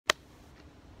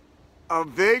A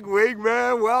big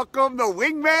wingman welcome. The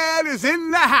wingman is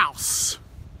in the house.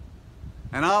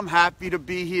 And I'm happy to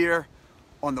be here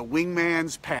on the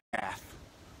wingman's path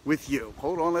with you.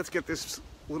 Hold on, let's get this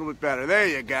a little bit better. There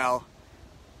you go.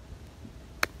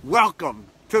 Welcome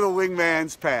to the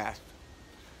wingman's path.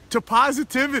 To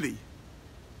positivity.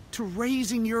 To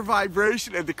raising your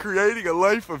vibration and to creating a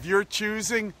life of your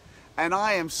choosing. And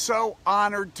I am so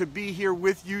honored to be here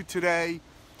with you today.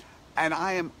 And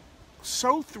I am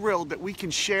so thrilled that we can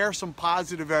share some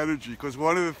positive energy, because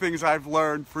one of the things I've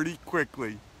learned pretty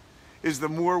quickly is the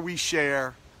more we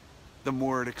share, the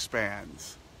more it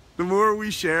expands. The more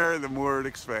we share, the more it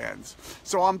expands.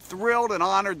 So I'm thrilled and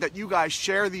honored that you guys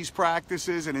share these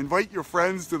practices and invite your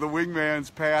friends to the wingman's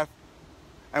path.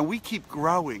 And we keep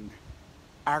growing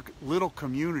our little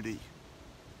community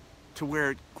to where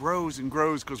it grows and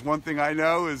grows, because one thing I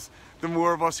know is the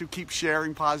more of us who keep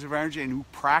sharing positive energy and who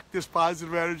practice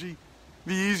positive energy,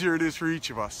 the easier it is for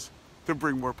each of us to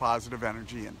bring more positive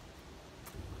energy in.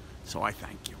 So I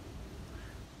thank you.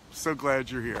 So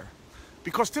glad you're here.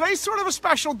 Because today's sort of a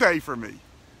special day for me.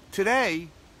 Today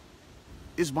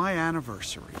is my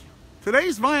anniversary.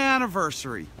 Today's my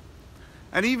anniversary.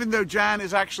 And even though Jan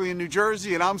is actually in New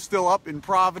Jersey and I'm still up in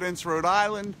Providence, Rhode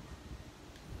Island,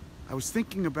 I was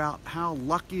thinking about how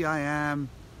lucky I am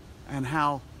and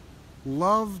how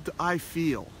loved I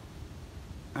feel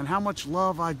and how much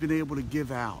love I've been able to give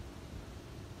out.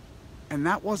 And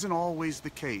that wasn't always the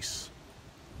case.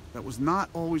 That was not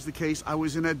always the case. I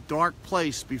was in a dark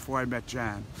place before I met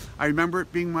Jan. I remember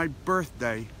it being my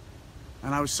birthday,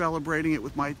 and I was celebrating it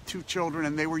with my two children,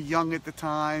 and they were young at the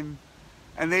time,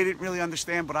 and they didn't really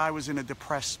understand, but I was in a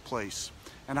depressed place.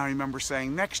 And I remember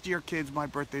saying, next year, kids, my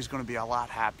birthday's going to be a lot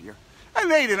happier. And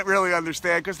they didn't really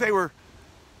understand, because they were,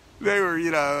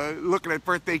 you know, looking at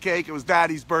birthday cake. It was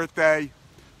Daddy's birthday.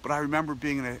 But I remember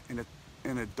being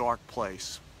in a dark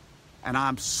place. And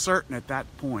I'm certain at that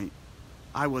point,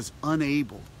 I was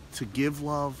unable to give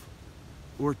love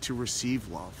or to receive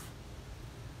love.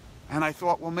 And I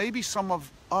thought, well, maybe some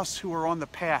of us who are on the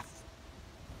path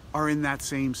are in that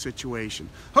same situation.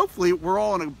 Hopefully, we're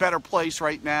all in a better place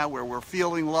right now where we're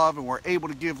feeling love and we're able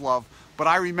to give love. But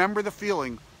I remember the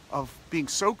feeling of being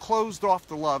so closed off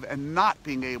to love and not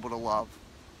being able to love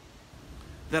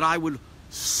that I would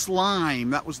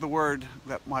slime, that was the word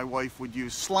that my wife would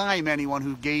use, slime anyone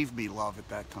who gave me love at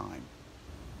that time.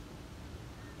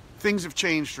 Things have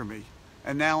changed for me,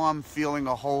 and now I'm feeling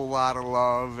a whole lot of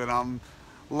love, and I'm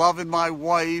loving my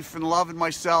wife and loving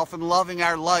myself and loving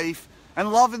our life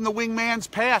and loving the wingman's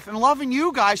path and loving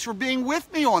you guys for being with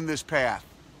me on this path.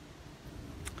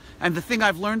 And the thing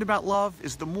I've learned about love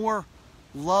is the more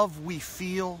love we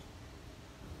feel,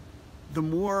 the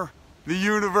more the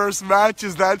universe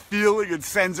matches that feeling and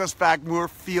sends us back more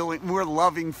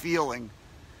loving feeling.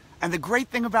 And the great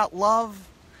thing about love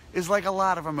is, like a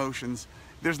lot of emotions,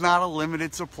 there's not a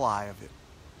limited supply of it.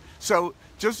 So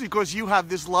just because you have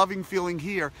this loving feeling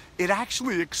here, it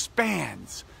actually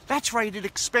expands. That's right, it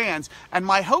expands. And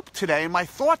my hope today, and my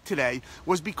thought today,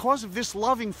 was because of this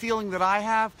loving feeling that I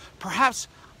have, perhaps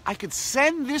I could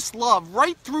send this love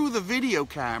right through the video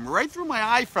camera, right through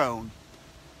my iPhone,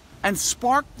 and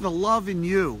spark the love in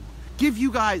you. Give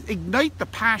you guys, ignite the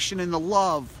passion and the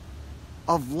love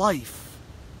of life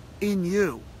in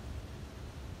you.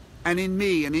 And in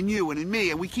me, and in you, and in me.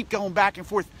 And we keep going back and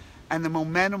forth. And the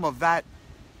momentum of that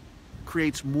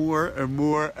creates more and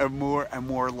more and more and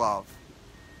more love.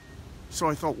 So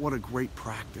I thought, what a great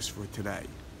practice for today.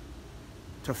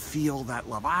 To feel that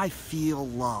love. I feel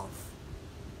love.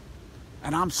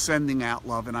 And I'm sending out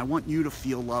love. And I want you to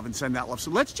feel love and send out love. So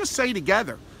let's just say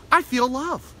together, I feel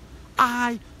love.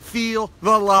 I feel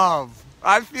the love.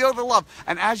 I feel the love.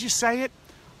 And as you say it,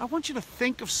 I want you to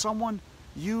think of someone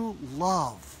you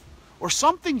love. Or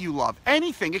something you love.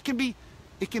 Anything. It can be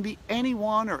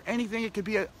anyone or anything. It could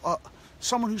be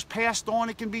someone who's passed on.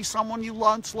 It can be someone you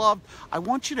once loved. I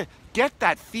want you to get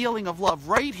that feeling of love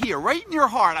right here, right in your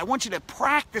heart. I want you to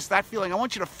practice that feeling. I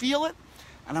want you to feel it,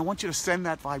 and I want you to send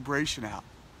that vibration out.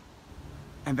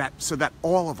 And so that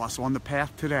all of us on the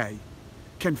path today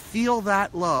can feel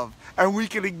that love, and we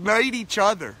can ignite each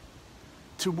other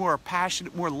to more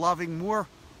passionate, more loving, more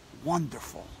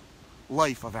wonderful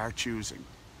life of our choosing.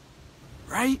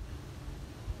 Right?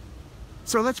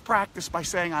 So let's practice by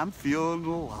saying, I'm feeling the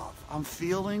love. I'm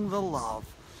feeling the love.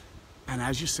 And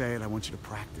as you say it, I want you to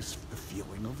practice the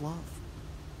feeling of love.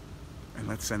 And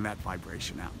let's send that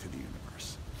vibration out into the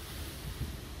universe.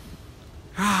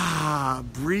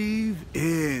 Breathe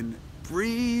in.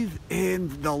 Breathe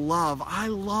in the love. I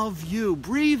love you.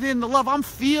 Breathe in the love. I'm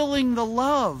feeling the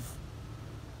love.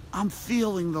 I'm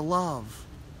feeling the love.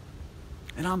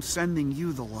 And I'm sending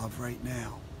you the love right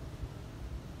now.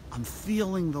 I'm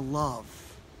feeling the love.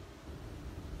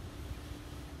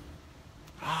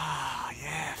 Ah,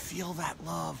 yeah, feel that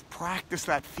love. Practice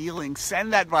that feeling.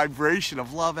 Send that vibration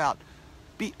of love out.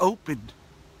 Be open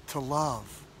to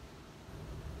love.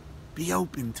 Be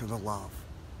open to the love.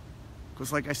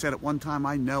 Because like I said at one time,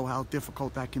 I know how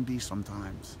difficult that can be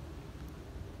sometimes.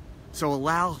 So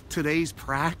allow today's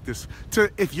practice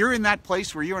to, if you're in that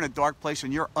place where you're in a dark place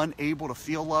and you're unable to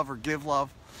feel love or give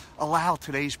love, allow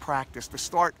today's practice to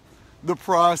start the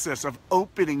process of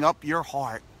opening up your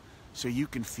heart so you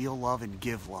can feel love and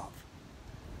give love.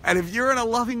 And if you're in a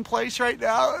loving place right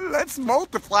now, let's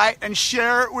multiply it and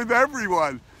share it with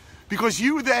everyone. Because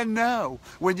you then know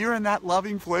when you're in that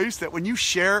loving place that when you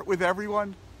share it with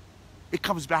everyone, it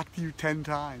comes back to you 10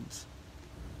 times.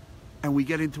 And we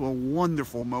get into a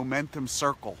wonderful momentum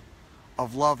circle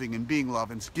of loving and being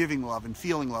love and giving love and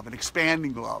feeling love and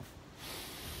expanding love.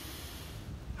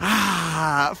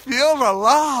 Ah, feel the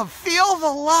love. Feel the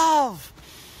love.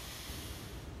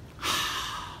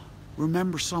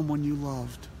 Remember someone you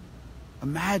loved.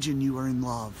 Imagine you are in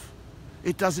love.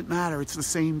 It doesn't matter. It's the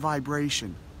same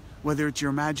vibration, whether it's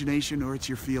your imagination or it's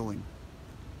your feeling.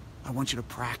 I want you to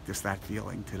practice that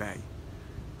feeling today.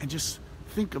 And just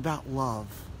think about love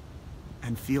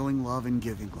and feeling love and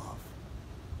giving love.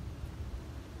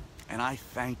 And I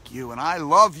thank you and I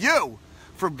love you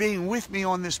for being with me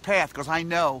on this path, because I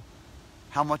know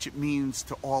how much it means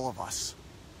to all of us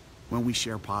when we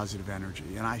share positive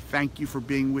energy. And I thank you for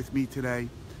being with me today.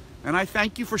 And I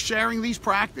thank you for sharing these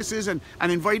practices and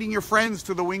inviting your friends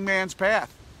to the Wingman's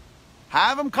Path.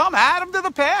 Have them come, add them to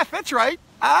the path. That's right,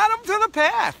 add them to the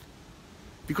path.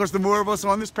 Because the more of us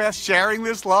on this path sharing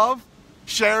this love,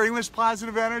 sharing this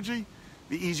positive energy,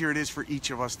 the easier it is for each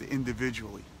of us to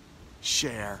individually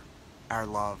share our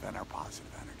love and our positive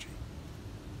energy.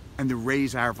 And to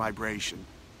raise our vibration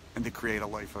and to create a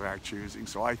life of our choosing.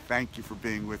 So I thank you for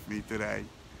being with me today.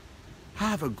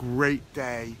 Have a great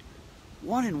day,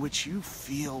 one in which you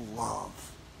feel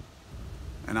love.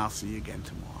 And I'll see you again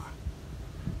tomorrow.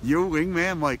 Your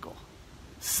Wingman Michael,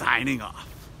 signing off.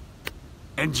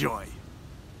 Enjoy.